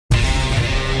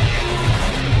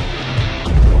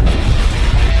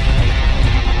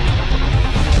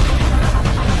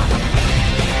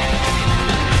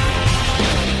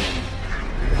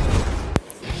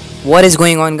What is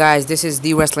going on, guys? This is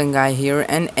the Wrestling Guy here,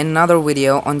 and another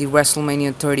video on the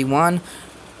WrestleMania 31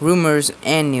 rumors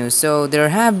and news. So there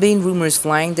have been rumors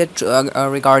flying that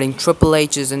regarding Triple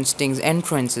H's and Sting's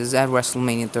entrances at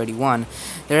WrestleMania 31.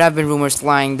 There have been rumors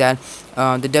flying that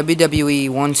the WWE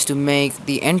wants to make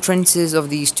the entrances of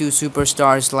these two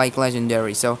superstars like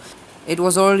legendary. So it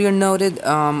was earlier noted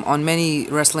on many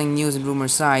wrestling news and rumor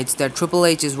sites that Triple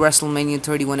H's WrestleMania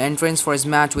 31 entrance for his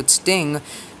match with Sting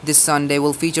this Sunday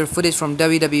will feature footage from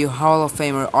WWE Hall of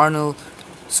Famer Arnold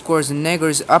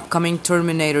Schwarzenegger's upcoming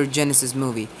Terminator Genesis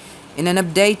movie. In an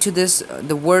update to this,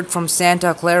 the word from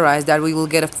Santa Clara is that we will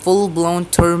get a full-blown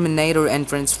Terminator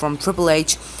entrance from Triple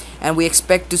H, and we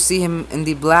expect to see him in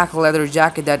the black leather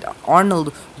jacket that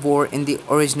Arnold wore in the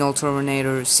original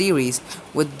Terminator series,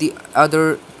 with the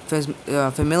other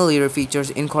familiar features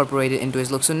incorporated into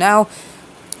his look. So now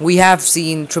we have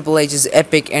seen Triple H's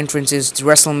epic entrances to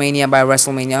WrestleMania by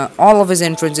WrestleMania. All of his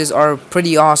entrances are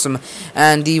pretty awesome,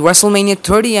 and the WrestleMania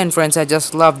 30 entrance, I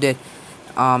just loved it.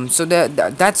 So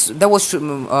that was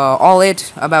all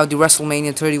it about the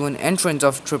WrestleMania 31 entrance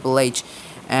of Triple H,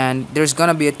 and there's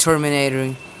gonna be a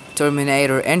Terminator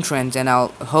entrance, and I'll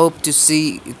hope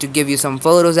to give you some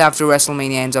photos after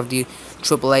WrestleMania ends of the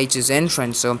Triple H's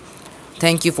entrance. So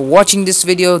thank you for watching this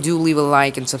video. Do leave a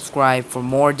like and subscribe for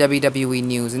more WWE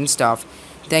news and stuff.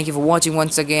 Thank you for watching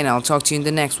once again. I'll talk to you in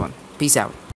the next one. Peace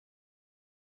out.